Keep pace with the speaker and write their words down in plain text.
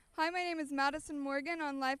is Madison Morgan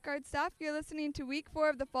on lifeguard staff. You're listening to Week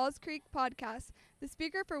 4 of the Falls Creek podcast. The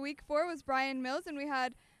speaker for Week 4 was Brian Mills, and we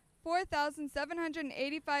had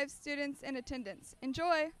 4,785 students in attendance.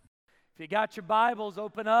 Enjoy. If you got your Bibles,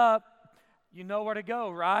 open up. You know where to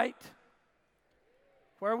go, right?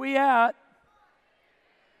 Where are we at?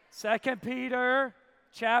 2 Peter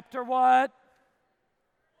chapter what?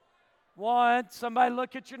 1. Somebody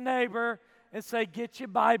look at your neighbor and say, get your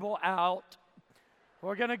Bible out.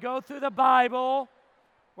 We're going to go through the Bible.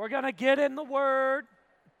 We're going to get in the Word.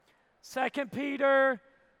 2 Peter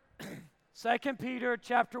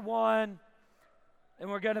chapter 1, and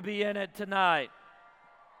we're going to be in it tonight.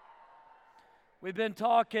 We've been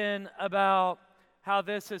talking about how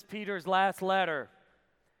this is Peter's last letter.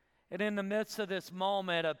 And in the midst of this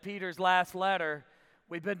moment of Peter's last letter,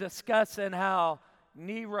 we've been discussing how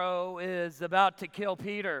Nero is about to kill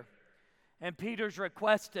Peter. And Peter's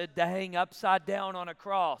requested to hang upside down on a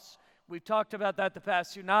cross. We've talked about that the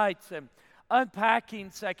past few nights. And unpacking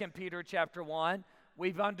 2 Peter chapter 1,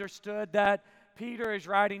 we've understood that Peter is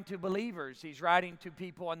writing to believers. He's writing to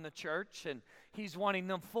people in the church, and he's wanting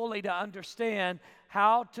them fully to understand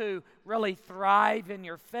how to really thrive in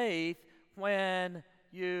your faith when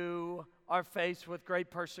you are faced with great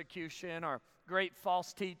persecution or great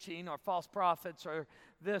false teaching or false prophets or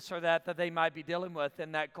this or that they might be dealing with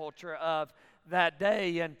in that culture of that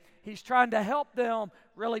day. And he's trying to help them,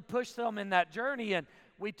 really push them in that journey. And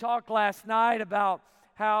we talked last night about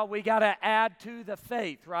how we got to add to the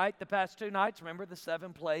faith, right? The past 2 nights, remember the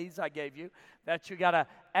 7 plays I gave you, that you got to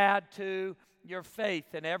add to your faith.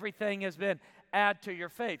 And everything has been add to your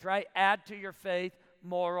faith, right? Add to your faith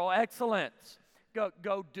moral excellence.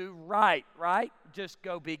 Go do right? Just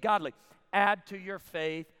go be godly. Add to your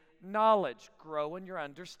faith knowledge. Grow in your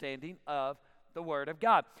understanding of the Word of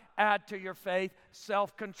God. Add to your faith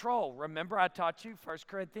self-control. Remember I taught you 1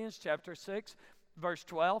 Corinthians chapter 6, verse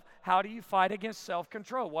 12. How do you fight against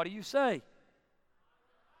self-control? What do you say?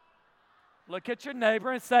 Look at your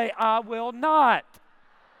neighbor and say, I will not.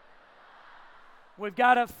 We've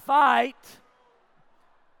got to fight.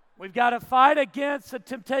 We've got to fight against the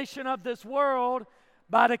temptation of this world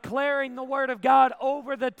by declaring the Word of God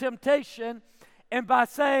over the temptation and by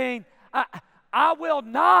saying, I will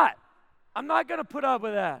not. I'm not going to put up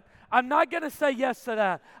with that. I'm not going to say yes to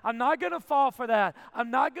that. I'm not going to fall for that.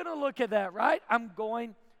 I'm not going to look at that, right? I'm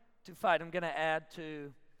going to fight. I'm going to add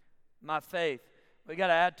to my faith. We got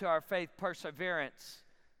to add to our faith perseverance,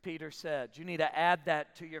 Peter said. You need to add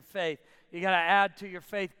that to your faith. You got to add to your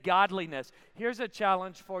faith godliness. Here's a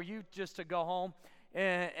challenge for you just to go home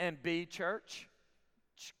and be church.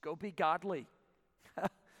 Go be godly.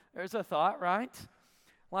 There's a thought, right?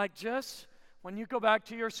 Like just when you go back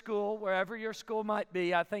to your school, wherever your school might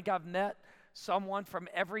be, I think I've met someone from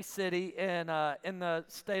every city in the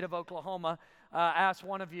state of Oklahoma. I asked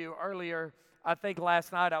one of you earlier, I think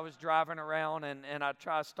last night I was driving around and I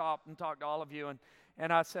tried to stop and talk to all of you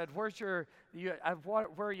and I said, where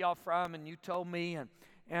are y'all from? And you told me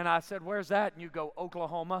and I said, where's that? And you go,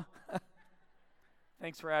 Oklahoma.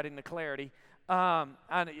 Thanks for adding the clarity.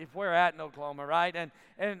 If we're at in Oklahoma, right?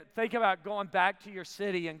 And think about going back to your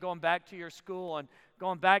city and going back to your school and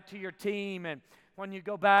going back to your team. And when you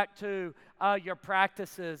go back to your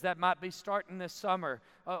practices that might be starting this summer,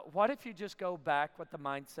 what if you just go back with the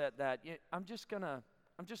mindset that I'm just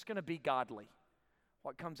gonna be godly.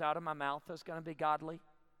 What comes out of my mouth is going to be godly.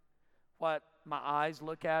 What my eyes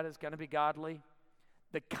look at is going to be godly.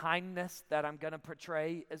 The kindness that I'm going to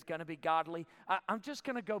portray is going to be godly. I'm just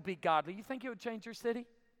going to go be godly. You think it would change your city?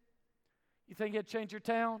 You think it would change your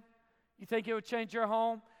town? You think it would change your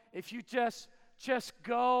home? If you just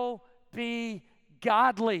go be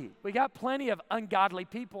godly. We got plenty of ungodly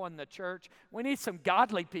people in the church. We need some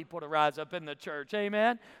godly people to rise up in the church.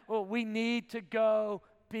 Amen? Well, we need to go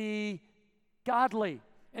be godly.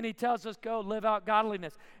 And he tells us, go live out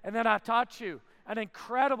godliness. And then I taught you an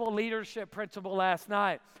incredible leadership principle last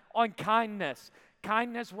night on kindness.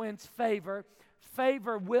 Kindness wins favor.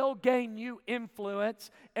 Favor will gain you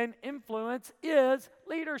influence, and influence is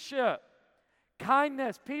leadership.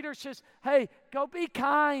 Kindness. Peter says, hey, go be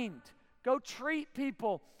kind. Go treat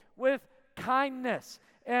people with kindness.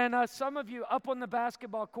 And some of you up on the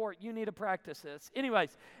basketball court, you need to practice this.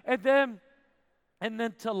 Anyways, and then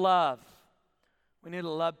to love. We need to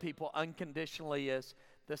love people unconditionally is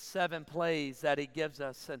the 7 plays that he gives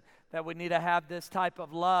us, and that we need to have this type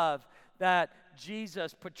of love that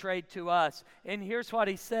Jesus portrayed to us. And here's what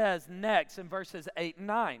he says next in verses 8 and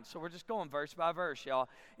 9. So we're just going verse by verse, y'all.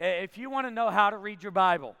 If you want to know how to read your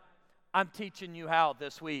Bible, I'm teaching you how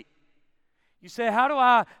this week. You say, how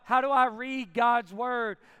do I read God's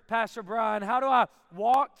Word, Pastor Brian? How do I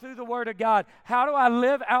walk through the Word of God? How do I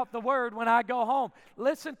live out the Word when I go home?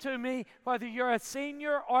 Listen to me, whether you're a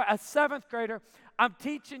senior or a seventh grader, I'm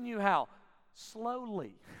teaching you how.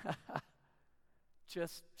 Slowly.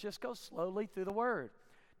 Just go slowly through the Word.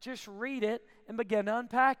 Just read it and begin to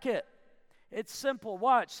unpack it. It's simple.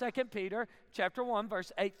 Watch 2 Peter chapter 1,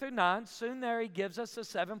 verse 8 through 9. Soon there he gives us the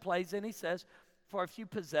 7 plays, and he says, for if you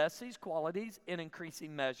possess these qualities in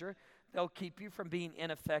increasing measure, they'll keep you from being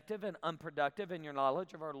ineffective and unproductive in your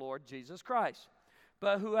knowledge of our Lord Jesus Christ.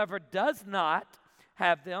 But whoever does not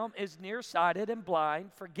have them is nearsighted and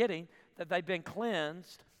blind, forgetting that they've been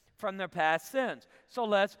cleansed from their past sins. So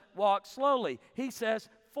let's walk slowly. He says,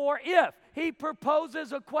 for if. He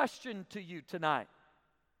proposes a question to you tonight.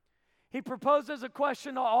 He proposes a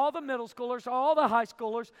question to all the middle schoolers, to all the high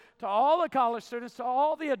schoolers, to all the college students, to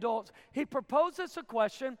all the adults. He proposes a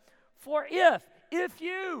question for if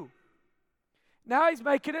you. Now he's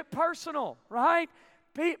making it personal, right?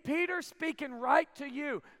 Peter's speaking right to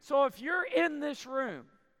you. So if you're in this room,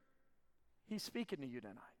 he's speaking to you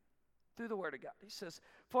tonight through the Word of God. He says,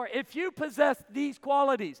 for if you possess these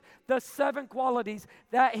qualities, the 7 qualities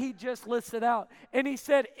that he just listed out, and he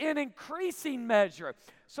said in increasing measure.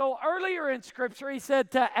 So earlier in Scripture, he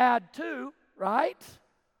said to add to, right?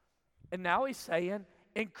 And now he's saying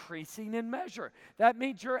increasing in measure. That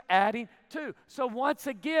means you're adding to. So once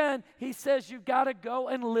again, he says you've got to go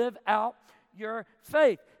and live out your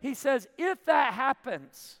faith. He says if that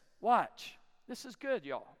happens, watch. This is good,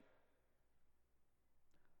 y'all.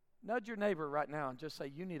 Nudge your neighbor right now and just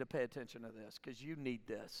say, you need to pay attention to this because you need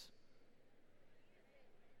this.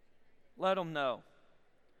 Let them know.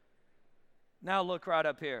 Now look right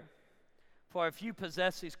up here. For if you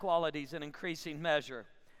possess these qualities in increasing measure,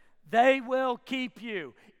 they will keep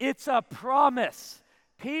you. It's a promise.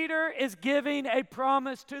 Peter is giving a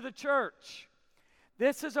promise to the church.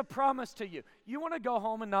 This is a promise to you. You want to go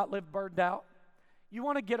home and not live burned out? You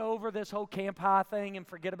want to get over this whole Camp High thing and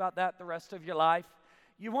forget about that the rest of your life?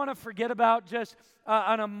 You want to forget about just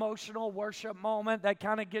an emotional worship moment that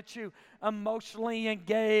kind of gets you emotionally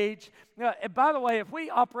engaged. And by the way, if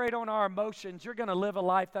we operate on our emotions, you're going to live a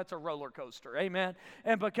life that's a roller coaster. Amen?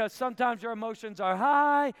 And because sometimes your emotions are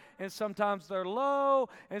high, and sometimes they're low,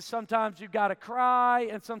 and sometimes you've got to cry,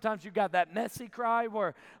 and sometimes you've got that messy cry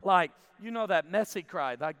where, like, you know that messy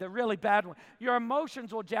cry, like the really bad one. Your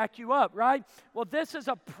emotions will jack you up, right? Well, this is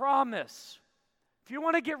a promise. If you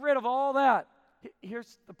want to get rid of all that,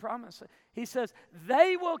 here's the promise. He says,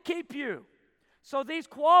 they will keep you. So these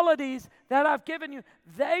qualities that I've given you,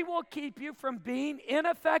 they will keep you from being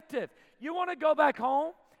ineffective. You want to go back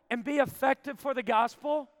home and be effective for the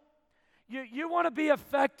gospel? You want to be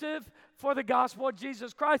effective for the gospel of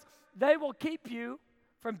Jesus Christ? They will keep you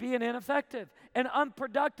from being ineffective and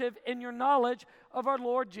unproductive in your knowledge of our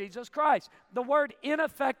Lord Jesus Christ. The word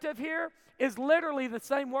ineffective here is literally the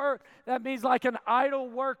same word that means like an idle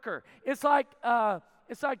worker. It's like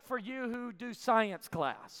for you who do science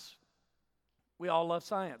class. We all love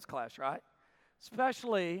science class, right?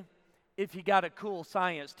 Especially if you got a cool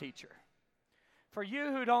science teacher. For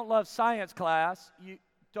you who don't love science class, you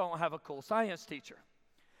don't have a cool science teacher.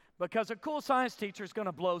 Because a cool science teacher is going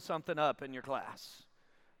to blow something up in your class.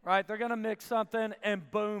 Right? They're going to mix something and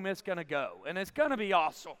boom, it's going to go. And it's going to be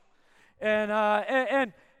awesome.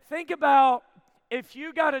 And think about if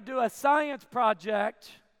you got to do a science project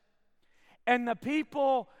and the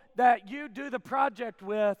people that you do the project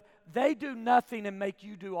with, they do nothing and make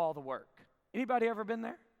you do all the work. Anybody ever been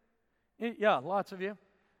there? Yeah, lots of you.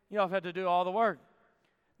 Y'all have had to do all the work.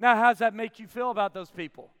 Now, how does that make you feel about those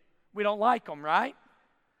people? We don't like them, right?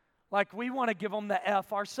 Like we want to give them the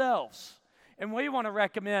F ourselves. And we want to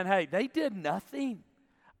recommend, hey, they did nothing.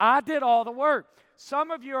 I did all the work.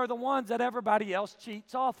 Some of you are the ones that everybody else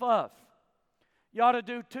cheats off of. You ought to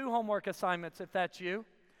do 2 homework assignments if that's you.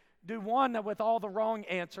 Do one with all the wrong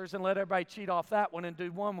answers and let everybody cheat off that one, and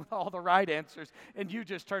do one with all the right answers, and you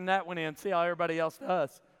just turn that one in and see how everybody else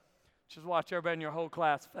does. Just watch everybody in your whole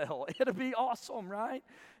class fail. It'll be awesome, right?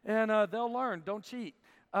 And they'll learn. Don't cheat.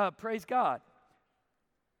 Praise God.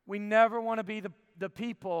 We never want to be the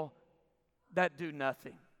people that do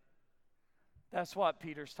nothing. That's what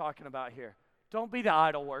Peter's talking about here. Don't be the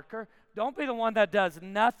idle worker. Don't be the one that does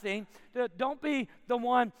nothing. Don't be the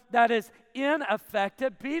one that is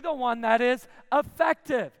ineffective. Be the one that is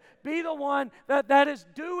effective. Be the one that is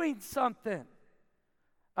doing something.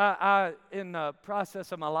 In the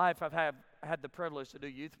process of my life, I've had the privilege to do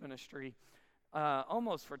youth ministry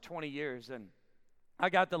almost for 20 years. And I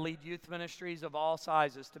got to lead youth ministries of all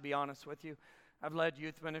sizes, to be honest with you. I've led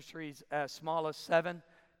youth ministries as small as 7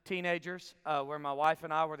 teenagers, where my wife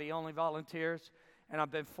and I were the only volunteers. And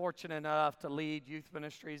I've been fortunate enough to lead youth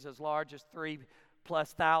ministries as large as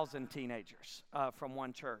 3,000+ teenagers from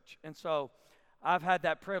one church. And so I've had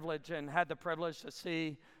that privilege and had the privilege to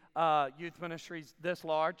see youth ministries this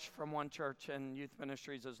large from one church and youth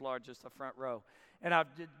ministries as large as the front row. And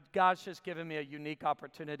God's just given me a unique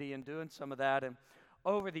opportunity in doing some of that. And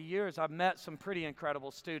over the years, I've met some pretty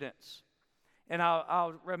incredible students. And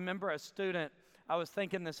I'll remember a student, I was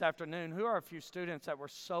thinking this afternoon, who are a few students that were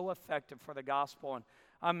so effective for the gospel? And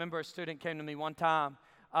I remember a student came to me one time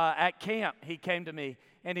at camp. He came to me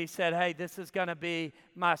and he said, hey, this is going to be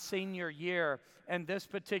my senior year. And this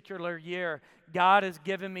particular year, God has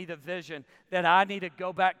given me the vision that I need to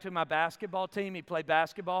go back to my basketball team. He played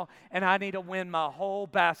basketball. And I need to win my whole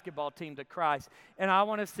basketball team to Christ. And I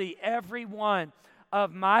want to see every one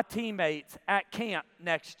of my teammates at camp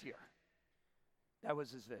next year. That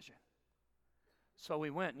was his vision. So we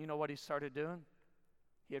went. You know what he started doing?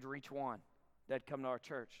 He had reached one. They'd come to our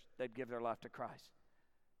church. They'd give their life to Christ.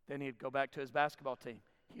 Then he'd go back to his basketball team.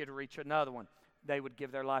 He'd reach another one. They would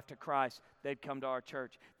give their life to Christ. They'd come to our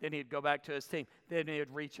church. Then he'd go back to his team. Then he'd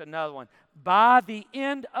reach another one. By the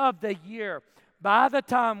end of the year, by the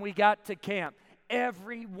time we got to camp,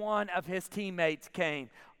 every one of his teammates came.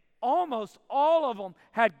 Almost all of them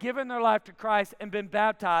had given their life to Christ and been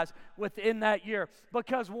baptized within that year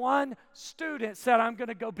because one student said, I'm going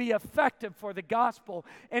to go be effective for the gospel.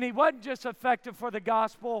 And he wasn't just effective for the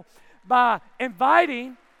gospel by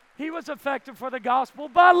inviting, he was effective for the gospel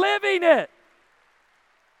by living it.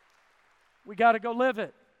 We got to go live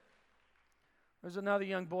it. There's another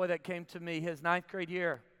young boy that came to me his 9th grade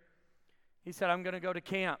year. He said, I'm going to go to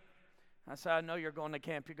camp. I said, I know you're going to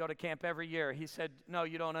camp. You go to camp every year. He said, no,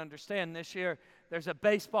 you don't understand. This year, there's a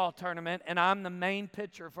baseball tournament, and I'm the main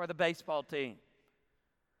pitcher for the baseball team.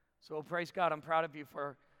 So praise God, I'm proud of you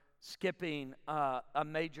for skipping a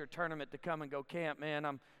major tournament to come and go camp. Man,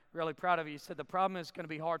 I'm really proud of you. He said, the problem is it's going to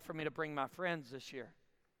be hard for me to bring my friends this year.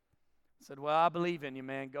 I said, well, I believe in you,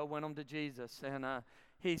 man. Go win them to Jesus. And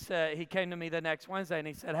he said, he came to me the next Wednesday, and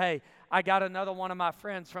he said, hey, I got another one of my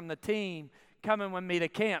friends from the team coming with me to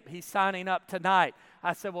camp. He's signing up tonight.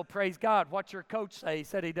 I said, well, praise God. What's your coach say? He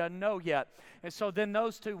said he doesn't know yet. And so then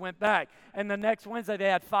those two went back. And the next Wednesday, they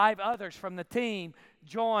had 5 others from the team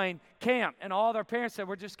join camp. And all their parents said,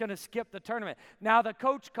 we're just going to skip the tournament. Now the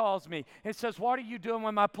coach calls me and says, what are you doing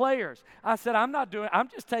with my players? I said, I'm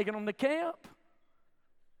just taking them to camp.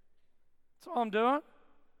 That's all I'm doing.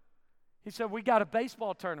 He said, we got a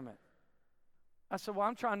baseball tournament. I said, well,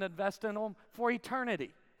 I'm trying to invest in them for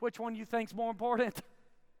eternity. Which one do you think's more important?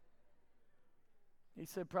 He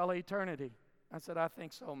said, probably eternity. I said, I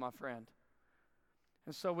think so, my friend.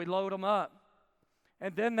 And so we load them up.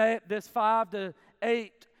 And then this 5 to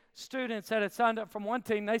 8 students that had signed up from one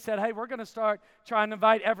team, they said, hey, we're going to start trying to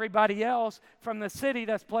invite everybody else from the city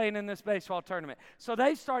that's playing in this baseball tournament. So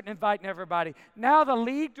they start inviting everybody. Now the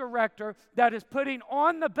league director that is putting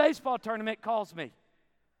on the baseball tournament calls me.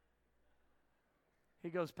 He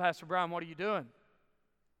goes, Pastor Brown, what are you doing?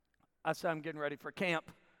 I said, I'm getting ready for camp.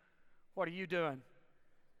 What are you doing?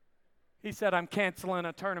 He said, I'm canceling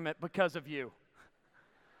a tournament because of you.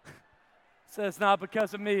 He said, it's not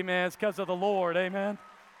because of me, man. It's because of the Lord. Amen.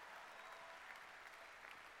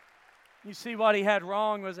 You see, what he had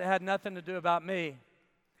wrong was it had nothing to do about me.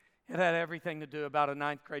 It had everything to do about a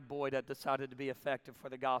 9th grade boy that decided to be effective for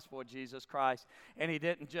the gospel of Jesus Christ. And he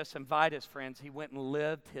didn't just invite his friends. He went and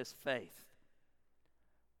lived his faith.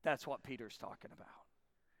 That's what Peter's talking about.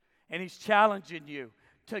 And he's challenging you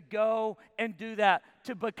to go and do that,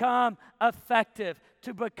 to become effective,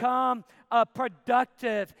 to become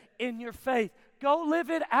productive in your faith. Go live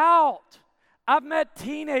it out. I've met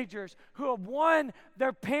teenagers who have won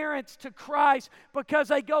their parents to Christ because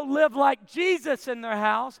they go live like Jesus in their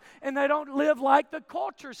house and they don't live like the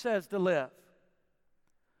culture says to live.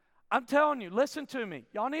 I'm telling you, listen to me.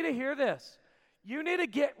 Y'all need to hear this. You need to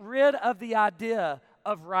get rid of the idea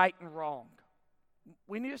of right and wrong.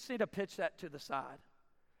 We just need to pitch that to the side.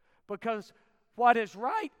 Because what is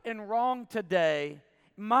right and wrong today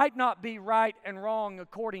might not be right and wrong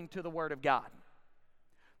according to the Word of God.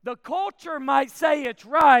 The culture might say it's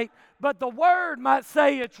right, but the Word might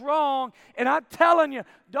say it's wrong. And I'm telling you,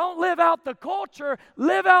 don't live out the culture,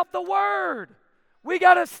 live out the Word. We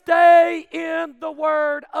got to stay in the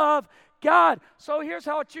Word of God. So here's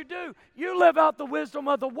what you do. You live out the wisdom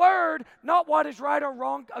of the Word, not what is right or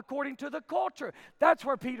wrong according to the culture. That's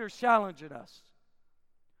where Peter's challenging us.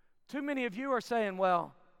 Too many of you are saying,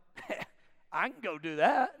 well, I can go do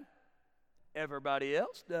that. Everybody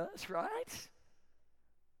else does, right?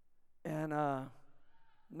 And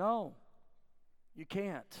no. You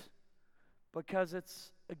can't, because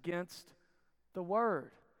it's against the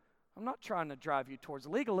Word. I'm not trying to drive you towards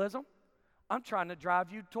legalism. I'm trying to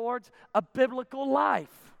drive you towards a biblical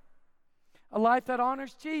life, a life that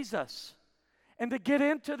honors Jesus, and to get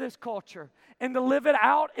into this culture, and to live it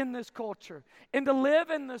out in this culture, and to live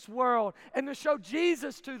in this world, and to show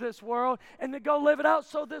Jesus to this world, and to go live it out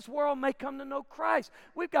so this world may come to know Christ.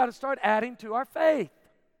 We've got to start adding to our faith.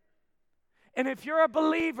 And if you're a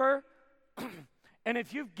believer, and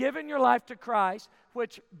if you've given your life to Christ,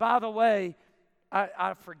 which, by the way,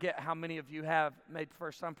 I forget how many of you have made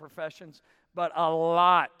first-time professions, but a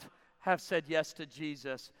lot have said yes to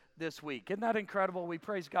Jesus this week. Isn't that incredible? We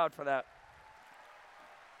praise God for that.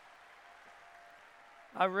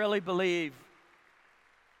 I really believe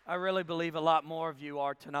a lot more of you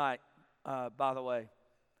are tonight, by the way.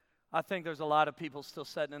 I think there's a lot of people still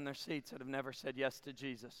sitting in their seats that have never said yes to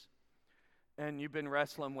Jesus. And you've been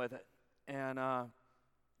wrestling with it. And,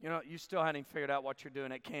 you still hadn't figured out what you're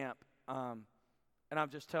doing at camp. And I'm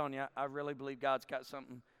just telling you, I really believe God's got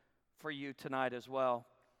something for you tonight as well.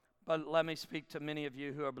 But let me speak to many of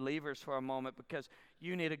you who are believers for a moment, because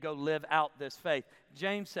you need to go live out this faith.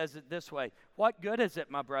 James says it this way: what good is it,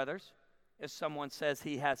 my brothers, if someone says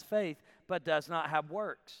he has faith but does not have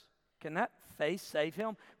works? Can that faith save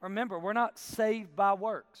him? Remember, we're not saved by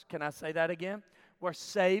works. Can I say that again? We're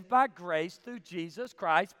saved by grace through Jesus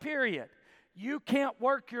Christ, period. You can't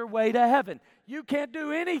work your way to heaven. You can't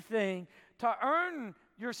do anything to earn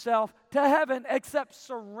yourself to heaven except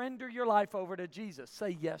surrender your life over to Jesus.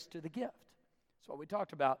 Say yes to the gift. That's what we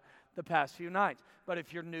talked about the past few nights. But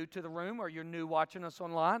if you're new to the room or you're new watching us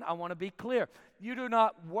online, I want to be clear. You do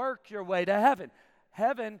not work your way to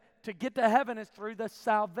heaven. To get to heaven is through the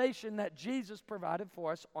salvation that Jesus provided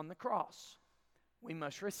for us on the cross. We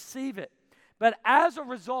must receive it. But as a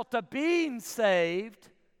result of being saved,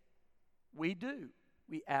 we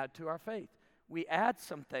add to our faith. We add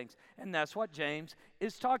some things, and that's what James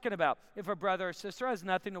is talking about. If a brother or sister has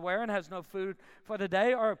nothing to wear and has no food for the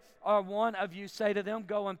day, or one of you say to them,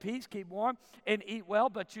 go in peace, keep warm, and eat well,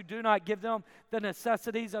 but you do not give them the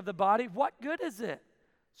necessities of the body, what good is it?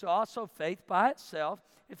 So also faith by itself,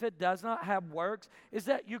 if it does not have works, is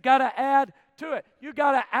that you got to add to it. You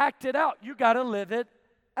got to act it out. You got to live it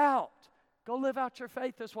out. Go live out your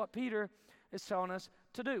faith is what Peter is telling us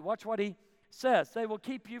to do. Watch what he says. They will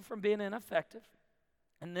keep you from being ineffective.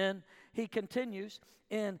 And then he continues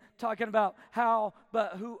in talking about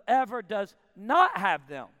but whoever does not have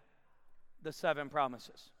them, the 7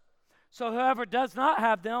 promises. So whoever does not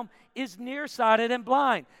have them is nearsighted and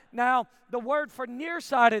blind. Now, the word for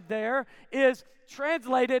nearsighted there is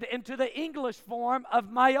translated into the English form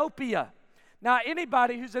of myopia. Now,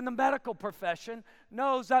 anybody who's in the medical profession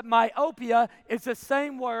knows that myopia is the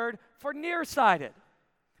same word for nearsighted.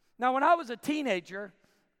 Now, when I was a teenager,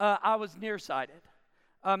 I was nearsighted.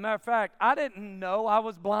 Matter of fact, I didn't know I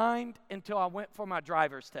was blind until I went for my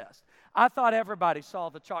driver's test. I thought everybody saw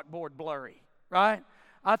the chalkboard blurry, right?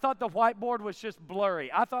 I thought the whiteboard was just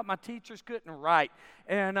blurry. I thought my teachers couldn't write.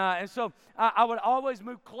 And so I would always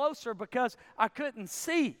move closer because I couldn't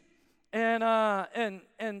see. And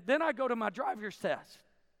then I go to my driver's test.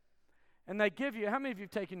 And they give you, how many of you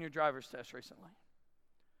have taken your driver's test recently?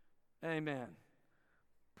 Amen.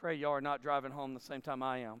 Pray y'all are not driving home the same time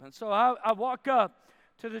I am. And so I walk up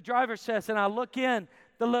to the driver's test and I look in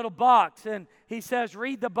the little box and he says,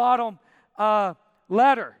 read the bottom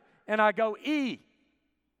letter. And I go, E.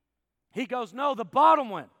 He goes, no, the bottom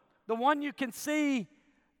one, the one you can see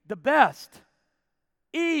the best,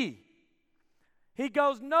 E. He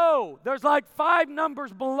goes, no, there's like 5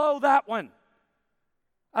 numbers below that one.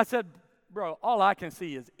 I said, bro, all I can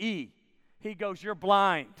see is E. He goes, you're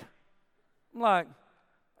blind. I'm like,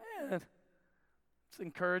 man, it's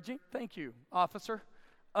encouraging. Thank you, officer.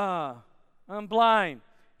 I'm blind.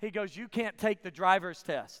 He goes, you can't take the driver's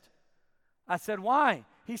test. I said, why?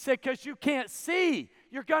 He said, because you can't see.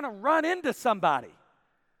 You're going to run into somebody.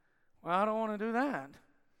 Well, I don't want to do that.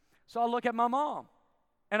 So I look at my mom,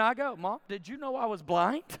 and I go, Mom, did you know I was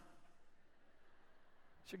blind?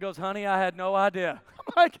 She goes, honey, I had no idea.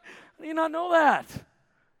 I'm like, how do you not know that?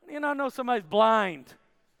 How do you not know somebody's blind?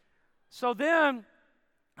 So then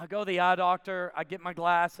I go to the eye doctor, I get my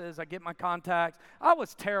glasses, I get my contacts. I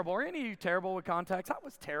was terrible. Are any of you terrible with contacts? I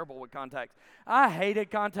was terrible with contacts. I hated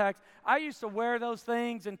contacts. I used to wear those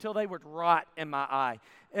things until they would rot in my eye.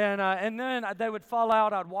 And then they would fall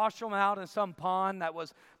out. I'd wash them out in some pond that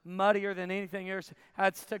was muddier than anything else.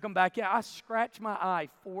 I'd stick them back in. I scratched my eye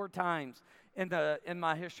 4 times in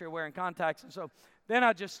my history of wearing contacts. And so then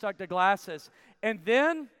I just stuck the glasses. And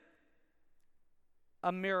then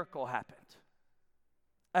a miracle happened.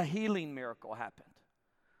 a healing miracle happened.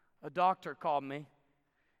 A doctor called me,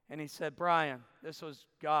 and he said, Brian, this was,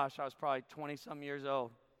 I was probably 20-some years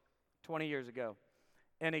old, 20 years ago.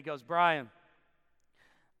 And he goes, Brian,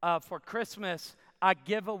 for Christmas, I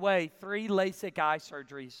give away 3 LASIK eye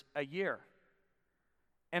surgeries a year.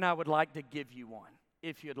 And I would like to give you one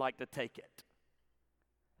if you'd like to take it.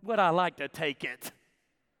 Would I like to take it?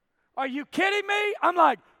 Are you kidding me? I'm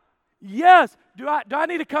like, yes. Do I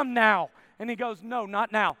need to come now? And he goes, no,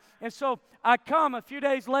 not now. And so I come a few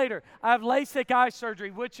days later. I have LASIK eye surgery,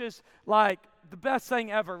 which is like the best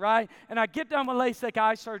thing ever, right? And I get done with LASIK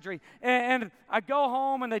eye surgery, and I go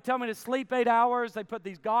home, and they tell me to sleep 8 hours. They put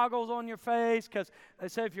these goggles on your face because they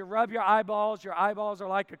say if you rub your eyeballs are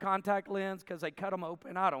like a contact lens because they cut them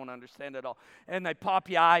open. I don't understand it all. And they pop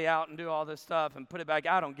your eye out and do all this stuff and put it back.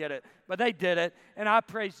 I don't get it. But they did it, and I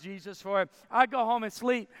praise Jesus for it. I go home and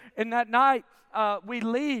sleep, and that night, we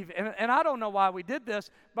leave, and I don't know why we did this,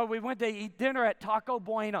 but we went to eat dinner at Taco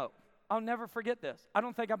Bueno. I'll never forget this. I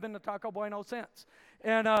don't think I've been to Taco Bueno since.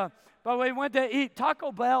 And but we went to eat.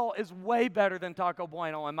 Taco Bell is way better than Taco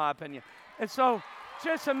Bueno, in my opinion. And so,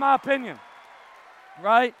 just in my opinion,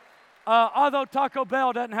 right? Although Taco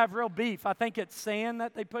Bell doesn't have real beef, I think it's sand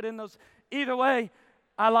that they put in those. Either way,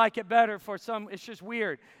 I like it better for some. It's just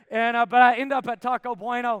weird. And but I end up at Taco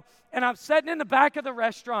Bueno, and I'm sitting in the back of the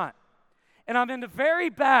restaurant. And I'm in the very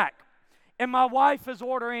back, and my wife is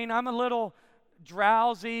ordering. I'm a little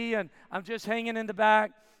drowsy, and I'm just hanging in the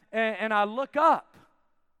back, and I look up.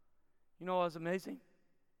 You know what was amazing?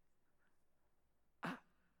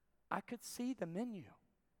 I could see the menu.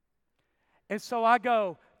 And so I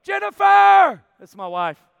go, Jennifer! That's my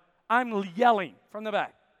wife. I'm yelling from the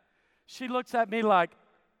back. She looks at me like,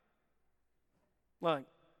 you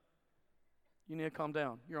need to calm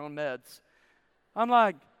down. You're on meds. I'm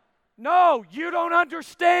like, no, you don't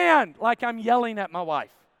understand. Like I'm yelling at my wife.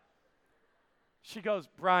 She goes,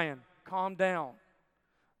 Brian, calm down.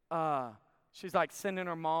 She's like sending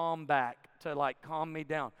her mom back to like calm me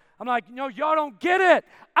down. I'm like, no, y'all don't get it.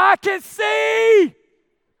 I can see.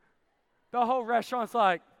 The whole restaurant's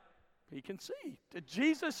like, he can see. Did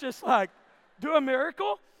Jesus just like do a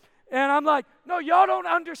miracle? And I'm like, no, y'all don't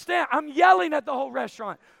understand. I'm yelling at the whole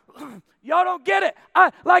restaurant. Y'all don't get it.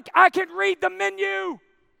 I can read the menu.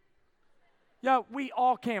 Yeah, we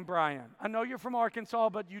all can, Brian. I know you're from Arkansas,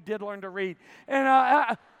 but you did learn to read.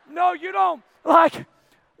 And no, you don't.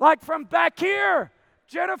 Like from back here,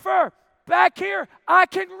 Jennifer, back here, I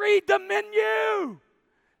can read the menu.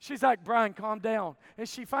 She's like, Brian, calm down. And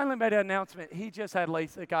she finally made an announcement. He just had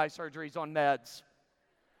LASIK eye surgeries on meds.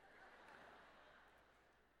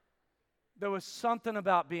 There was something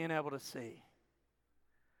about being able to see.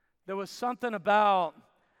 There was something about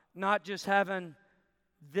not just having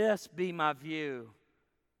this be my view,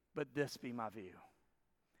 but this be my view.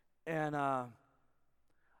 And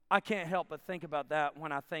I can't help but think about that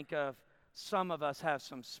when I think of some of us have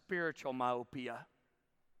some spiritual myopia.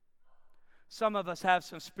 Some of us have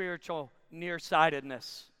some spiritual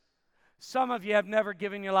nearsightedness. Some of you have never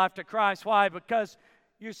given your life to Christ. Why? Because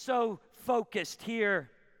you're so focused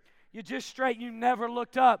here. You just straight, you never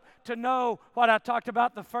looked up to know what I talked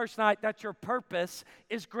about the first night, that your purpose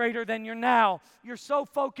is greater than your now. You're so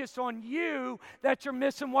focused on you that you're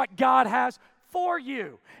missing what God has for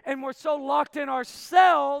you. And we're so locked in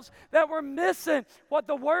ourselves that we're missing what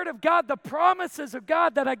the Word of God, the promises of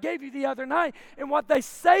God that I gave you the other night, and what they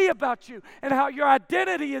say about you, and how your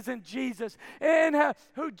identity is in Jesus, and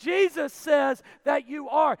who Jesus says that you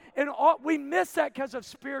are. And we miss that because of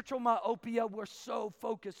spiritual myopia. We're so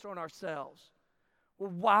focused on ourselves.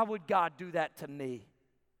 Well, why would God do that to me?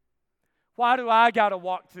 Why do I got to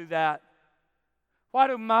walk through that? Why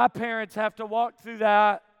do my parents have to walk through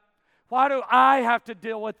that? Why do I have to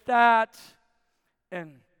deal with that?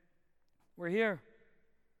 And we're here,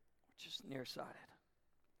 just nearsighted.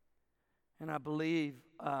 And I believe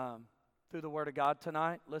through the Word of God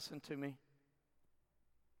tonight, listen to me.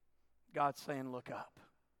 God's saying, look up.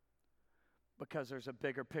 Because there's a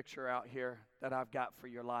bigger picture out here that I've got for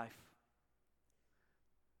your life.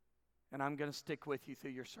 And I'm going to stick with you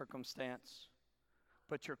through your circumstance.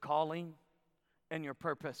 But your calling and your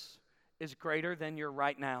purpose is greater than your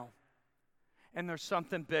right now. And there's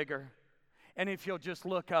something bigger. And if you'll just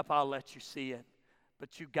look up, I'll let you see it.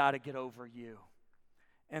 But you got to get over you.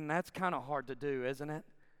 And that's kind of hard to do, isn't it?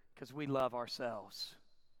 Because we love ourselves.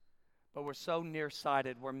 But we're so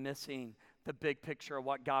nearsighted, we're missing the big picture of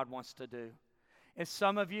what God wants to do. And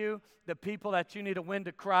some of you, the people that you need to win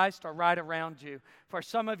to Christ are right around you. For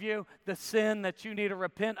some of you, the sin that you need to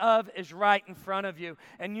repent of is right in front of you.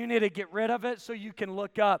 And you need to get rid of it so you can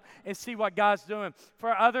look up and see what God's doing.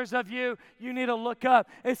 For others of you, you need to look up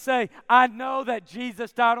and say, I know that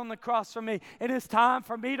Jesus died on the cross for me. It is time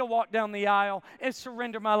for me to walk down the aisle and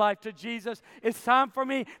surrender my life to Jesus. It's time for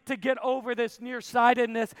me to get over this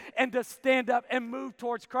nearsightedness and to stand up and move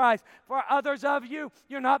towards Christ. For others of you,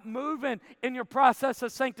 you're not moving in your process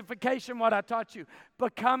of sanctification, what I taught you,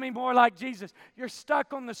 becoming more like Jesus. You're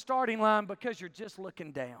stuck on the starting line because you're just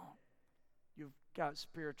looking down. You've got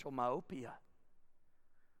spiritual myopia.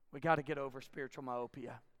 We got to get over spiritual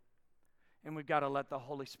myopia. And we've got to let the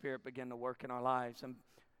Holy Spirit begin to work in our lives. And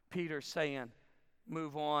Peter's saying,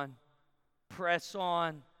 move on, press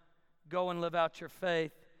on, go and live out your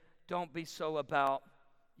faith. Don't be so about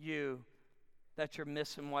you that you're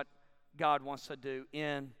missing what God wants to do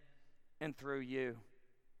in and through you.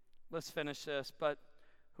 Let's finish this. But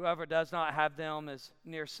whoever does not have them is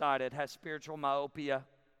nearsighted, has spiritual myopia,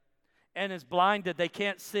 and is blinded. They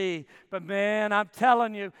can't see. But man, I'm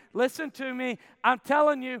telling you, listen to me. I'm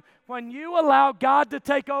telling you, when you allow God to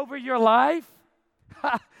take over your life,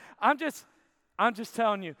 I'm just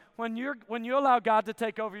telling you, when you allow God to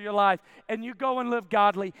take over your life and you go and live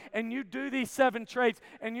godly and you do these 7 traits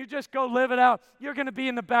and you just go live it out, you're going to be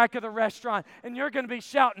in the back of the restaurant and you're going to be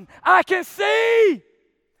shouting, I can see!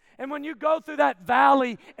 And when you go through that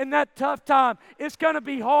valley and that tough time, it's going to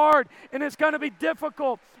be hard and it's going to be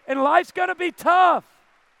difficult and life's going to be tough.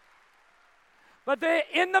 But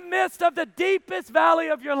in the midst of the deepest valley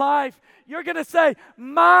of your life, you're going to say,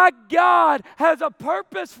 my God has a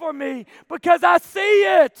purpose for me because I see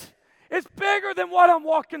it. It's bigger than what I'm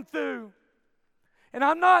walking through. And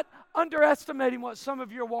I'm not underestimating what some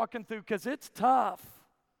of you are walking through because it's tough.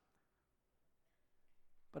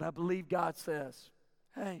 But I believe God says,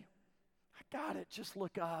 hey, I got it. Just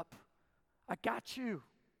look up. I got you.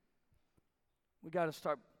 We got to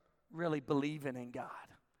start really believing in God,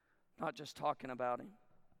 not just talking about Him.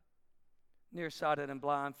 Nearsighted and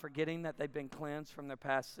blind, forgetting that they've been cleansed from their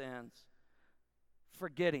past sins.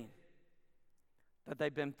 Forgetting that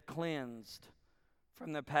they've been cleansed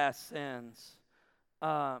from their past sins.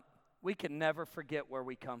 We can never forget where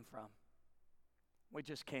we come from. We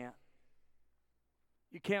just can't.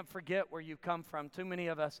 You can't forget where you've come from. Too many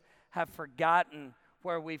of us have forgotten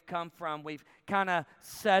where we've come from. We've kind of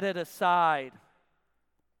set it aside.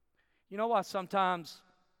 You know why sometimes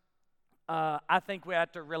I think we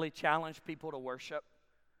have to really challenge people to worship?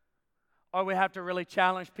 Or we have to really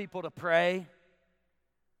challenge people to pray?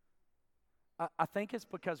 I think it's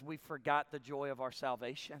because we forgot the joy of our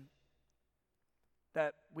salvation.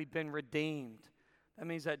 That we've been redeemed. That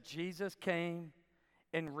means that Jesus came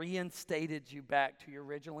and reinstated you back to your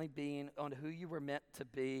originally being on who you were meant to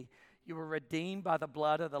be. You were redeemed by the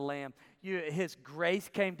blood of the Lamb. His grace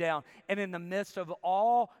came down. And in the midst of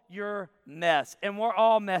all your mess, and we're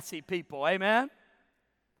all messy people, amen?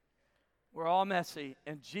 We're all messy.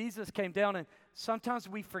 And Jesus came down, and sometimes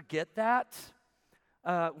we forget that.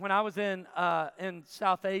 When I was in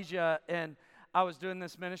South Asia, and I was doing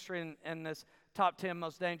this ministry in this top 10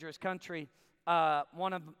 most dangerous country,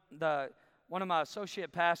 one of my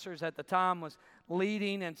associate pastors at the time was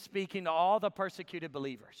leading and speaking to all the persecuted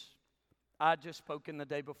believers. I just spoken the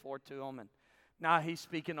day before to them, and now he's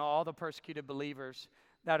speaking to all the persecuted believers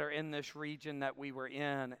that are in this region that we were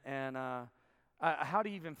in. And how do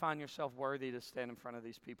you even find yourself worthy to stand in front of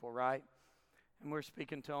these people, right? And we're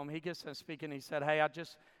speaking to him. He gets done speaking. He said, hey, I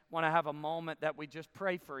just want to have a moment that we just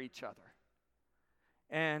pray for each other.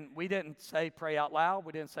 And we didn't say pray out loud.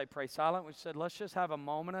 We didn't say pray silent. We said, let's just have a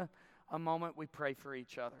moment we pray for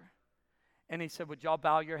each other. And he said, would y'all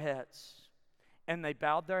bow your heads? And they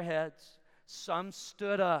bowed their heads. Some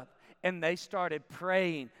stood up and they started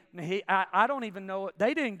praying. I don't even know,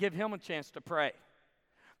 they didn't give him a chance to pray.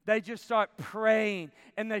 They just start praying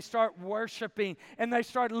and they start worshiping and they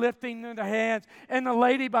start lifting their hands. And the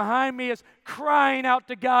lady behind me is crying out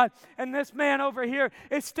to God. And this man over here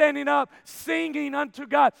is standing up singing unto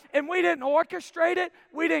God. And we didn't orchestrate it.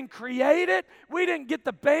 We didn't create it. We didn't get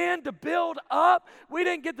the band to build up. We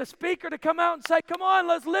didn't get the speaker to come out and say, come on,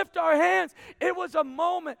 let's lift our hands. It was a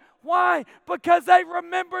moment. Why? Because they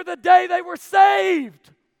remember the day they were saved.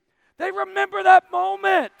 They remember that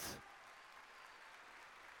moment.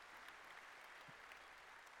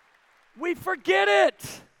 We forget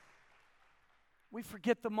it. We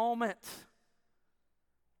forget the moment.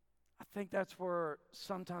 I think that's where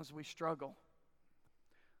sometimes we struggle.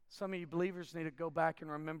 Some of you believers need to go back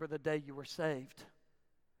and remember the day you were saved.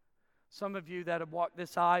 Some of you that have walked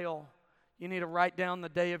this aisle, you need to write down the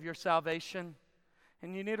day of your salvation.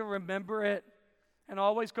 And you need to remember it and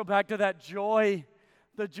always go back to that joy,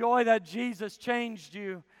 the joy that Jesus changed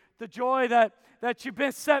you, the joy that you've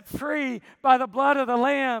been set free by the blood of the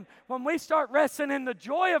Lamb. When we start resting in the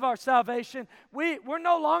joy of our salvation, we're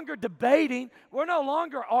no longer debating, we're no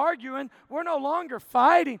longer arguing, we're no longer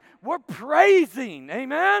fighting, we're praising.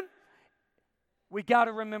 Amen? We got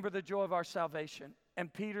to remember the joy of our salvation.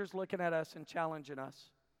 And Peter's looking at us and challenging us.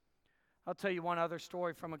 I'll tell you one other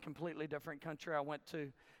story from a completely different country I went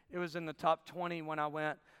to. It was in the top 20 when I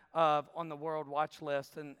went on the World Watch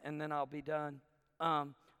List, and then I'll be done.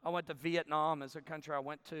 I went to Vietnam as a country I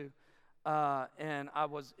went to, and I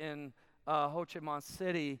was in Ho Chi Minh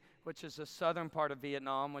City, which is the southern part of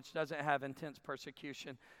Vietnam, which doesn't have intense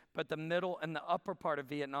persecution. But the middle and the upper part of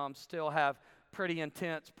Vietnam still have pretty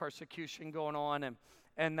intense persecution going on.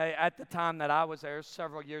 And they, at the time that I was there,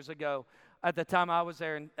 several years ago, at the time I was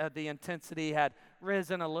there, the intensity had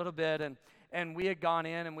risen a little bit, and we had gone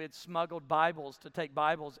in and we had smuggled Bibles to take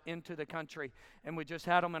Bibles into the country, and we just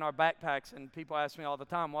had them in our backpacks. And people ask me all the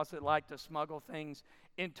time, what's it like to smuggle things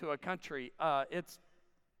into a country? It's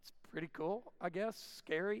pretty cool, I guess,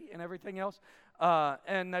 scary and everything else.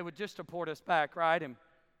 And they would just deport us back, right?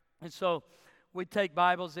 And so we'd take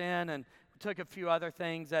Bibles in, and we took a few other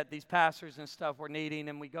things that these pastors and stuff were needing,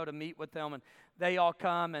 and we go to meet with them, and they all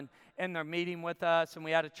come, and they're meeting with us, and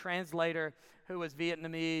we had a translator who was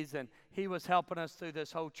Vietnamese, and he was helping us through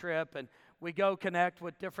this whole trip. And we go connect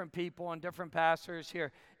with different people and different pastors,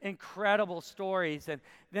 hear incredible stories. And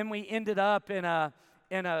then we ended up in a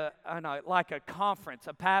conference,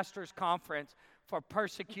 a pastor's conference for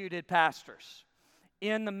persecuted pastors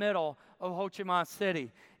in the middle of Ho Chi Minh City.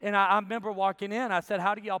 And I remember walking in, I said,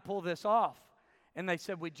 how do y'all pull this off? And they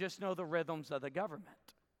said, we just know the rhythms of the government.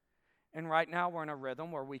 And right now we're in a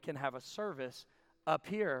rhythm where we can have a service up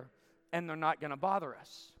here, and they're not going to bother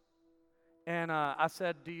us. And I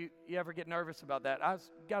said, do you ever get nervous about that?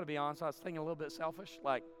 Got to be honest, I was thinking a little bit selfish,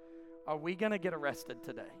 like, are we going to get arrested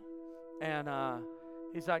today? And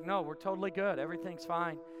he's like, no, we're totally good. Everything's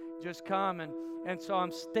fine. Just come. And so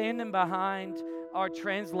I'm standing behind our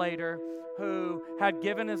translator who had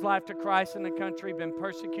given his life to Christ in the country, been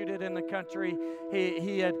persecuted in the country.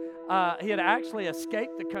 He had actually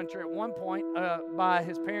escaped the country at one point by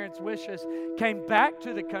his parents' wishes, came back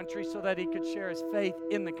to the country so that he could share his faith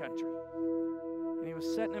in the country. And he was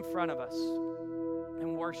sitting in front of us,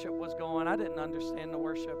 and worship was going. I didn't understand the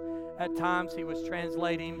worship. At times he was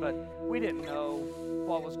translating, but we didn't know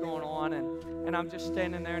what was going on. And I'm just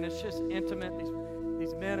standing there, and it's just intimate.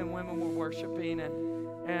 These men and women were worshiping,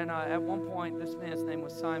 and at one point, this man's name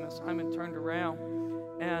was Simon. Simon turned around,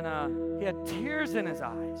 and he had tears in his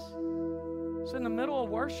eyes. It's in the middle of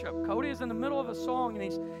worship. Cody is in the middle of a song,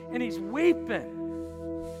 and he's weeping.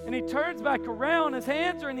 And he turns back around. His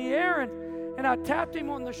hands are in the air, and I tapped him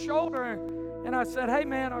on the shoulder, and I said, hey,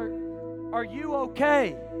 man, are you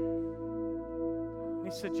okay? And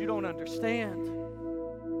he said, you don't understand.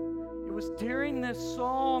 It was during this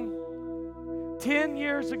song 10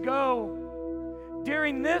 years ago,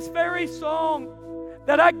 during this very song,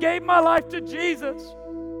 that I gave my life to Jesus.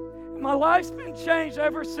 And my life's been changed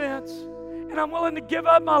ever since. And I'm willing to give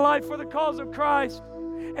up my life for the cause of Christ.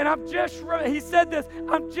 And he said this,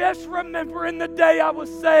 I'm just remembering the day I was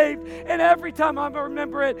saved. And every time I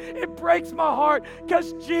remember it, it breaks my heart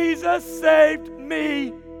because Jesus saved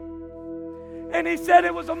me. And he said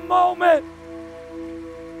it was a moment.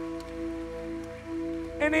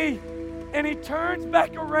 And he turns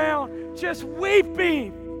back around, just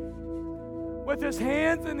weeping, with his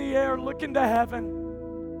hands in the air, looking to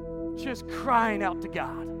heaven, just crying out to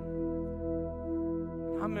God.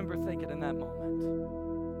 I remember thinking in that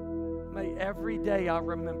moment, may every day I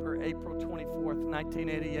remember April 24th,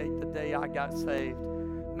 1988, the day I got saved,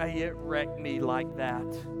 may it wreck me like that,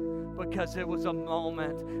 because it was a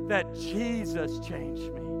moment that Jesus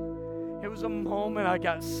changed me. It was a moment I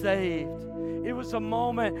got saved. It was a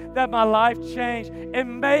moment that my life changed.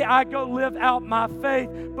 And may I go live out my faith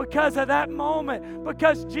because of that moment.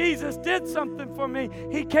 Because Jesus did something for me.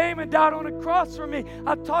 He came and died on a cross for me.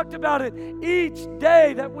 I've talked about it each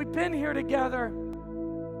day that we've been here together.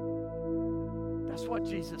 That's what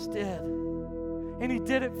Jesus did. And he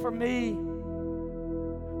did it for me.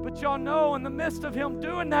 But y'all know, in the midst of him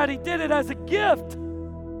doing that, he did it as a gift.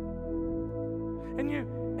 And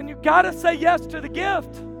you got to say yes to the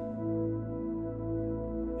gift.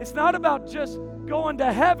 It's not about just going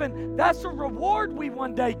to heaven. That's a reward we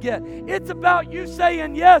one day get. It's about you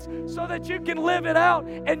saying yes so that you can live it out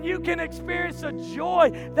and you can experience the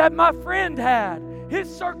joy that my friend had. His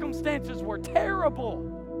circumstances were terrible.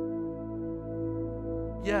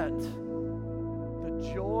 Yet,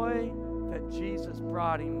 the joy that Jesus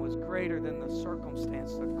brought him was greater than the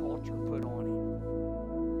circumstance the culture put on him.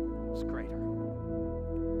 It was greater.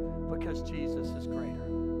 Because Jesus is greater.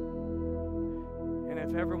 And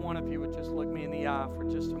if every one of you would just look me in the eye for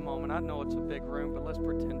just a moment. I know it's a big room, but let's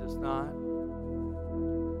pretend it's not.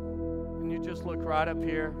 And you just look right up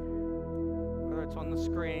here, whether it's on the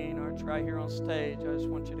screen or it's right here on stage. I just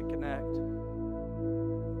want you to connect.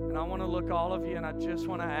 And I want to look all of you, and I just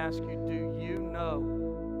want to ask you, do you know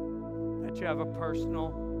that you have a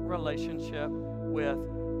personal relationship with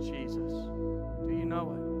Jesus? Do you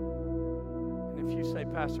know it? And if you say,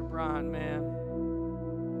 Pastor Brian, man,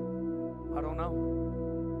 I don't know.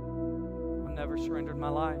 I've never surrendered my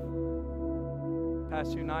life.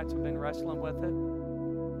 Past few nights I've been wrestling with it.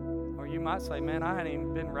 Or you might say, man, I hadn't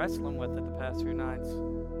even been wrestling with it the past few nights.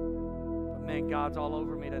 But man, God's all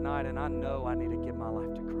over me tonight, and I know I need to give my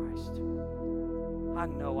life to Christ. I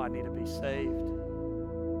know I need to be saved.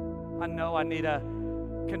 I know I need to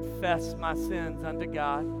confess my sins unto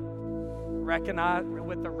God.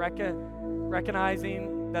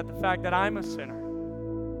 Recognizing that the fact that I'm a sinner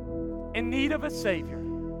in need of a Savior,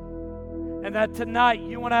 and that tonight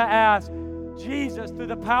you want to ask Jesus, through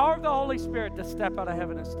the power of the Holy Spirit, to step out of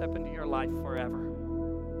heaven and step into your life forever.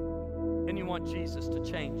 And you want Jesus to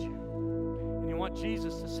change you. And you want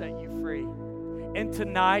Jesus to set you free. And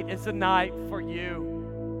tonight is the night for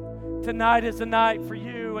you. Tonight is the night for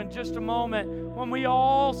you. In just a moment, when we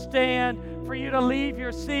all stand for you to leave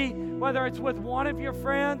your seat, whether it's with one of your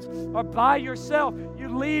friends or by yourself, you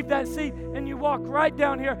leave that seat and you walk right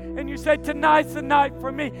down here and you say, tonight's the night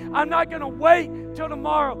for me. I'm not going to wait till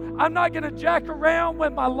tomorrow. I'm not going to jack around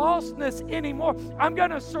with my lostness anymore. I'm going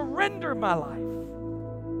to surrender my life.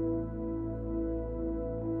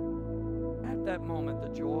 At that moment, the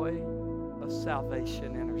joy of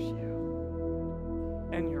salvation enters you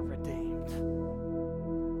and you're redeemed.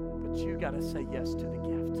 But you got to say yes to the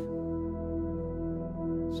gift.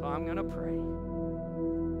 So I'm going to pray.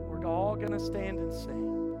 We're all going to stand and sing.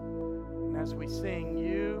 And as we sing,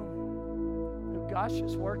 who gosh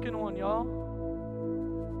is working on y'all.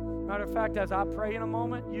 Matter of fact, as I pray in a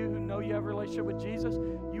moment, you who know you have a relationship with Jesus,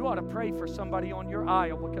 you ought to pray for somebody on your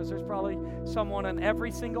aisle, because there's probably someone in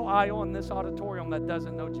every single aisle in this auditorium that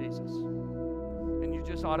doesn't know Jesus. And you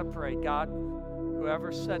just ought to pray, God,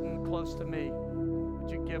 whoever's sitting close to me, would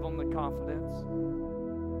you give them the confidence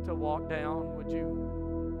to walk down? Would you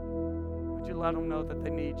let them know that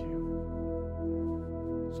they need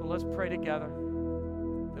you? So let's pray together.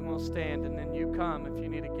 Then we'll stand, and then you come if you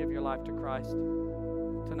need to give your life to Christ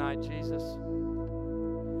tonight. Jesus,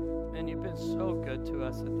 man, you've been so good to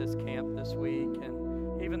us at this camp this week,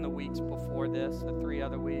 and even the weeks before this, the 3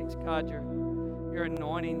 other weeks. God, your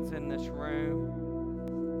anointing's in this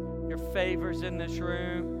room. Your favor's in this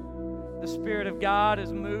room. The Spirit of God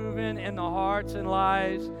is moving in the hearts and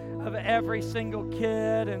lives of every single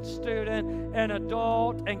kid and student and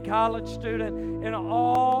adult and college student and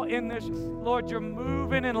all in this. Lord, you're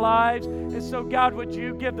moving in lives. And so, God, would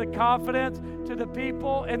you give the confidence to the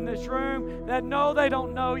people in this room that know they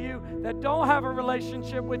don't know you, that don't have a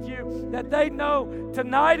relationship with you, that they know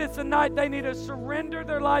tonight is the night they need to surrender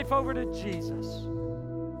their life over to Jesus.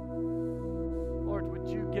 Lord, would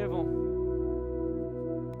you give them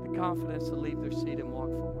the confidence to leave their seat and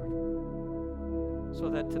walk forward, so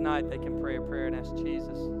that tonight they can pray a prayer and ask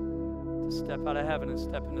Jesus to step out of heaven and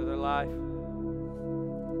step into their life.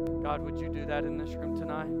 God, would you do that in this room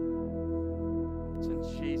tonight? It's in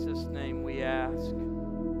Jesus' name we ask.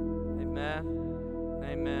 Amen.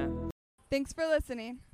 Amen. Thanks for listening.